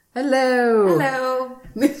Hello. Hello.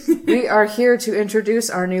 We are here to introduce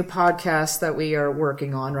our new podcast that we are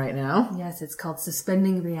working on right now. Yes, it's called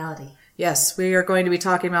Suspending Reality. Yes, we are going to be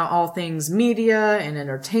talking about all things media and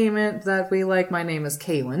entertainment that we like. My name is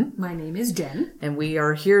Kaylin. My name is Jen. And we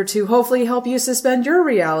are here to hopefully help you suspend your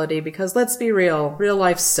reality because let's be real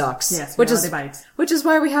life sucks. Yes, reality bites. Which is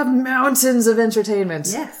why we have mountains of entertainment.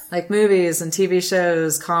 Yes. Like movies and TV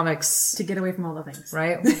shows, comics. To get away from all the things.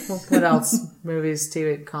 Right? What else? Movies,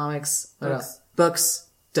 TV, comics. What else? Books.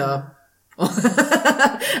 Duh.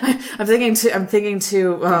 I'm thinking to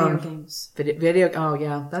video games. Oh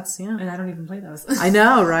yeah, And I don't even play those. I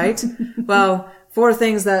know, right? Well, for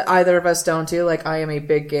things that either of us don't do, like I am a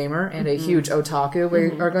big gamer and a huge otaku,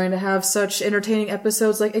 we are going to have such entertaining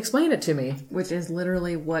episodes like Explain It to Me. Which is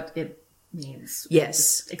literally what it means. Yes.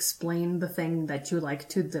 Just explain the thing that you like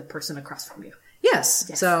to the person across from you.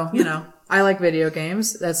 Yes. So, I like video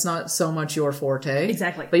games. That's not so much your forte.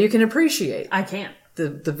 Exactly. But you can appreciate. I can.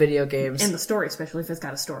 The video games. And the story, especially if it's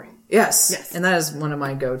got a story. Yes. And that is one of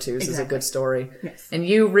my go-tos, is a good story. Yes. And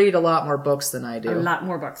you read a lot more books than I do. A lot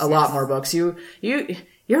more books. A lot more books. You're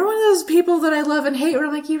one of those people that I love and hate where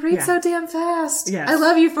I'm like, you read so damn fast. Yes. I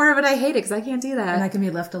love you for it, but I hate it because I can't do that. And I can be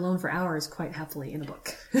left alone for hours quite happily in a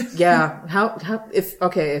book. Yeah.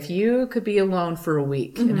 If you could be alone for a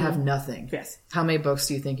week and have nothing. Yes. How many books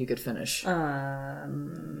do you think you could finish?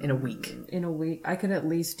 In a week. In a week, I could at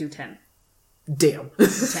least do 10. Damn.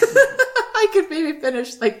 I could maybe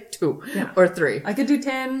finish like 2 or 3. I could do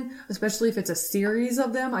 10, especially if it's a series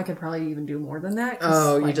of them. I could probably even do more than that.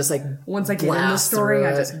 Oh, you just like once I get in the story,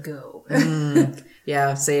 I just go.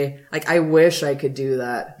 Yeah, see, like I wish I could do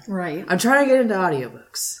that. Right. I'm trying to get into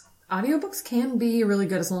audiobooks. Audiobooks can be really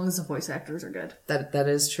good as long as the voice actors are good. That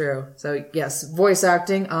is true. So yes, voice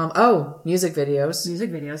acting. Music videos. Music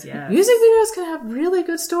videos, yeah. Music videos can have really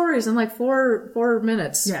good stories in like 4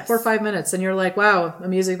 minutes. Yes. 4 or 5 minutes. And you're like, wow, a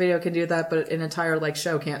music video can do that, but an entire like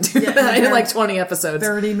show can't do that in like 20 episodes.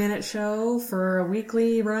 30-minute show for a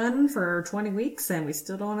weekly run for 20 weeks and we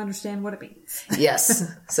still don't understand what it means. Yes.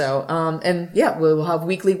 So, we'll have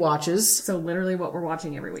weekly watches. So literally what we're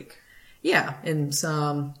watching every week. Yeah. And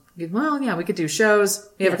we could do shows.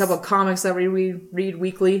 We have a couple of comics that we read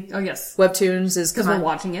weekly. Oh, yes. Webtoons is because we're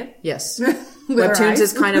watching it. Yes. Webtoons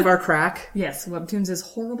is kind of our crack. Yes. Webtoons is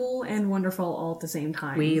horrible and wonderful all at the same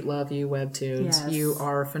time. We love you, Webtoons. Yes. You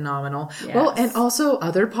are phenomenal. Yes. Well, and also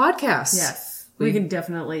other podcasts. Yes. We can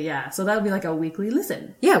definitely, So that would be like a weekly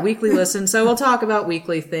listen. Yeah, weekly listen. So we'll talk about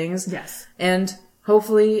weekly things. Yes. And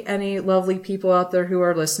hopefully any lovely people out there who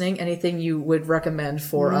are listening, anything you would recommend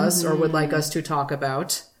for us or would like us to talk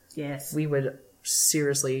about. Yes. We would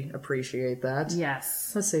seriously appreciate that.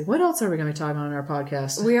 Yes. Let's see. What else are we going to be talking about on our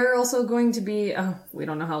podcast? We are also going to be, we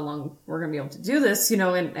don't know how long we're going to be able to do this,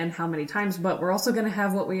 and how many times, but we're also going to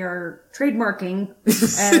have what we are trademarking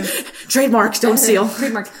as... Trademark, don't steal.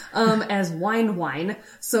 Trademark. As wine.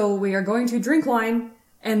 So we are going to drink wine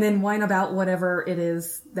and then whine about whatever it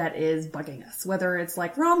is that is bugging us. Whether it's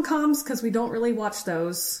like rom-coms, because we don't really watch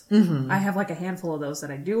those. Mm-hmm. I have like a handful of those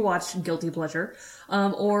that I do watch, guilty pleasure.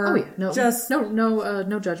 No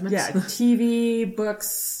judgments. Yeah, TV,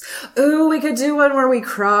 books. Ooh, we could do one where we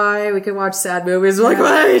cry. We could watch sad movies. We're like,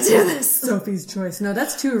 why do we do this? Sophie's Choice. No,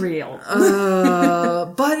 that's too real.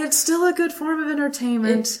 But it's still a good form of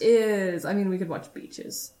entertainment. It is. I mean, we could watch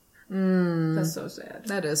Beaches. That's so sad.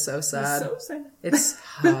 That is so sad. That's so sad. It's,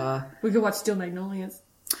 we could watch Steel Magnolias.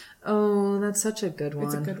 Oh, that's such a good one.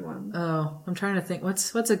 It's a good one. Oh, I'm trying to think.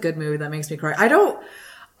 What's a good movie that makes me cry?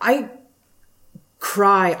 I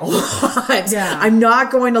cry a lot. Yeah. I'm not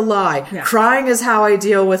going to lie. Yeah. Crying is how I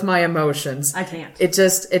deal with my emotions. I can't. It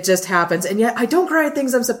just happens. And yet I don't cry at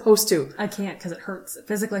things I'm supposed to. I can't because it hurts. It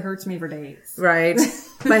physically hurts me for days. Right.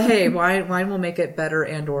 But hey, wine will make it better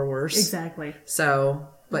and or worse. Exactly. So,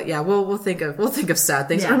 but yeah, we'll think of sad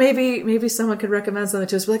things. Yeah. Or maybe someone could recommend something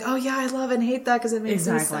to us. We're like, oh yeah, I love and hate that because it makes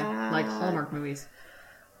me sad. Like Hallmark movies.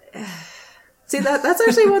 See, that's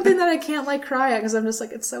actually one thing that I can't like cry at because I'm just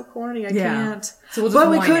like, it's so corny. I can't. So we'll just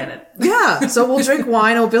whine at it. Yeah. So we'll drink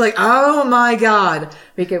wine and we'll be like, oh my God.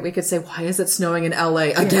 We could say, why is it snowing in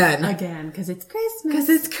LA again? Again, because it's Christmas. Because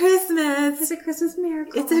it's Christmas. It's a Christmas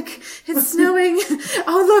miracle. It's snowing.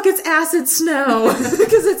 Oh look, it's acid snow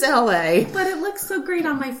because it's LA. But it looks so great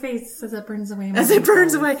on my face as it burns away.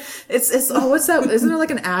 It's what's that? Isn't there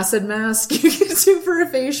like an acid mask you can do for a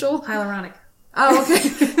facial? Hyaluronic. Oh, okay.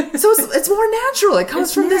 So it's more natural. It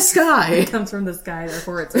comes from the sky. It comes from the sky,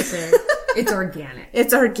 therefore it's okay. It's organic.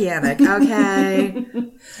 It's organic. Okay.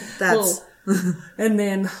 That's... And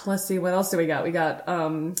then, let's see, what else do we got? We got,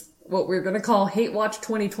 what we're gonna call Hate Watch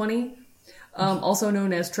 2020. also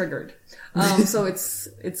known as Triggered. So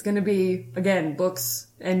it's going to be, again, books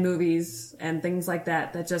and movies and things like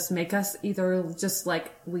that just make us either just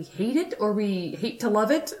like we hate it or we hate to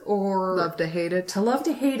love it or love to hate it. To love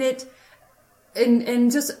to hate it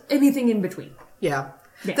and just anything in between. Yeah.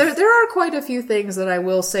 Yes. There are quite a few things that I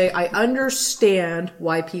will say I understand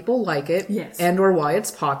why people like it and or why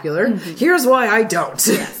it's popular. Mm-hmm. Here's why I don't.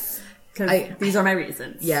 Yes. Because these are my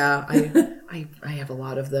reasons. Yeah, I have a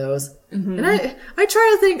lot of those. Mm-hmm. And I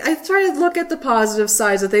try to look at the positive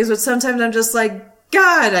sides of things, but sometimes I'm just like,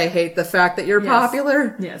 God, I hate the fact that you're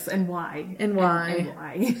popular. Yes, and why? And why? And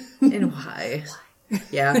why? And why?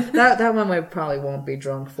 Yeah, that one we probably won't be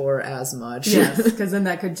drunk for as much. Yes, because then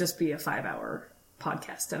that could just be a 5-hour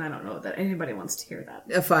podcast, and I don't know that anybody wants to hear that.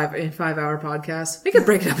 A 5-hour podcast. We could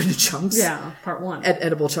break it up into chunks. Yeah, part 1.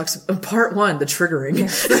 Edible chunks. Part 1, the triggering.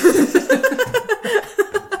 Yes.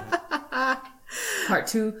 Part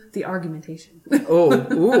 2, the argumentation.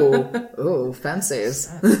 Ooh, fancies.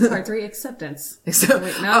 Part 3, acceptance.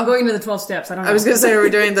 Wait, now I'm going to the 12 steps. I don't know. I was going to say, are we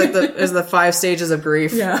doing the 5 stages of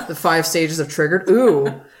grief? Yeah. The 5 stages of triggered? Ooh.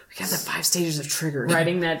 We got the 5 stages of triggered.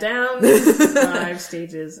 Writing that down. 5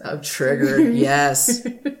 stages of triggered. Yes.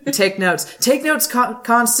 Take notes. Take notes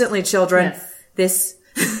constantly, children. Yes. This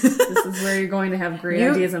is where you're going to have great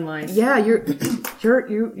ideas in life. Yeah,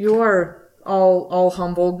 you are all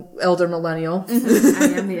humble elder millennial. I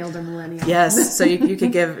am the elder millennial. Yes. So we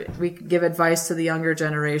could give advice to the younger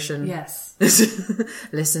generation. Yes.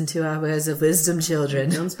 Listen to our words of wisdom, children.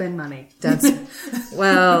 Don't spend money.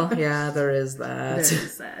 Well, yeah, there is that. There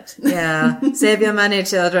is that. Yeah. Save your money,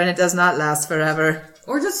 children. It does not last forever.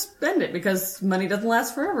 Or just spend it, because money doesn't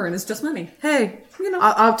last forever and it's just money. Hey,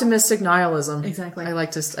 optimistic nihilism. Exactly. I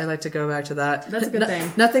like to go back to that. That's a good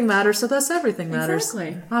thing. Nothing matters, so thus everything matters.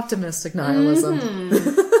 Exactly. Optimistic nihilism.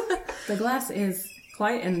 Mm-hmm. The glass is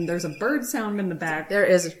quiet and there's a bird sound in the back. There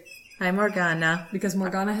is. Hi, Morgana. Because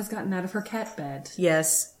Morgana has gotten out of her cat bed.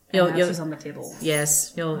 Yes. She's on the table.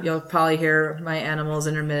 Yes. You'll probably hear my animals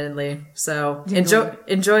intermittently. So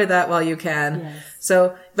enjoy that while you can. Yes.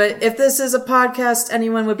 So, but if this is a podcast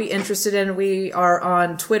anyone would be interested in, we are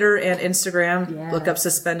on Twitter and Instagram. Yes. Look up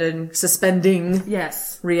suspending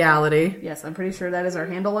yes. reality. Yes, I'm pretty sure that is our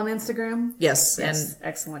handle on Instagram. Yes. Yes.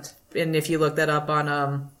 Excellent. And if you look that up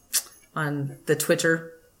on the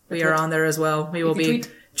Twitter, we are on there as well. We will be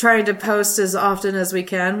trying to post as often as we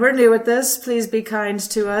can. We're new at this. Please be kind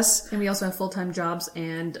to us. And we also have full-time jobs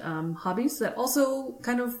and hobbies that also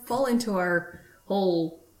kind of fall into our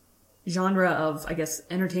whole genre of, I guess,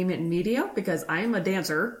 entertainment and media, because I am a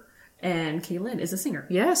dancer and Kaylin is a singer.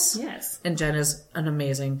 Yes. Yes. And Jen is an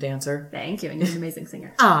amazing dancer. Thank you. And you're an amazing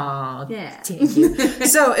singer. Aw. Yeah. Thank you.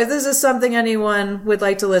 So if this is something anyone would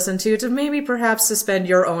like to listen to maybe perhaps suspend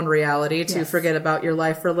your own reality, to forget about your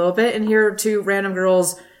life for a little bit and hear two random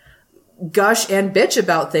girls gush and bitch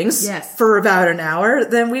about things for about an hour,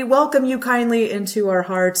 then we welcome you kindly into our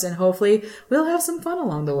hearts, and hopefully we'll have some fun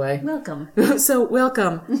along the way. Welcome. So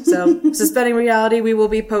welcome. So Suspending Reality, we will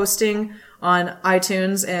be posting on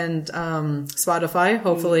iTunes and Spotify,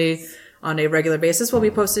 hopefully on a regular basis. We'll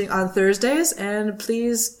be posting on Thursdays, and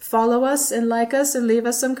please follow us and like us and leave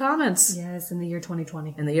us some comments. Yes, in the year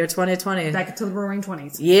 2020. In the year 2020. Back into the roaring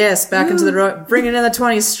 20s. Yes, back into the bringing in the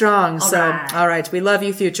 20s strong. All right. All right. We love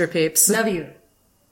you, future peeps. Love you.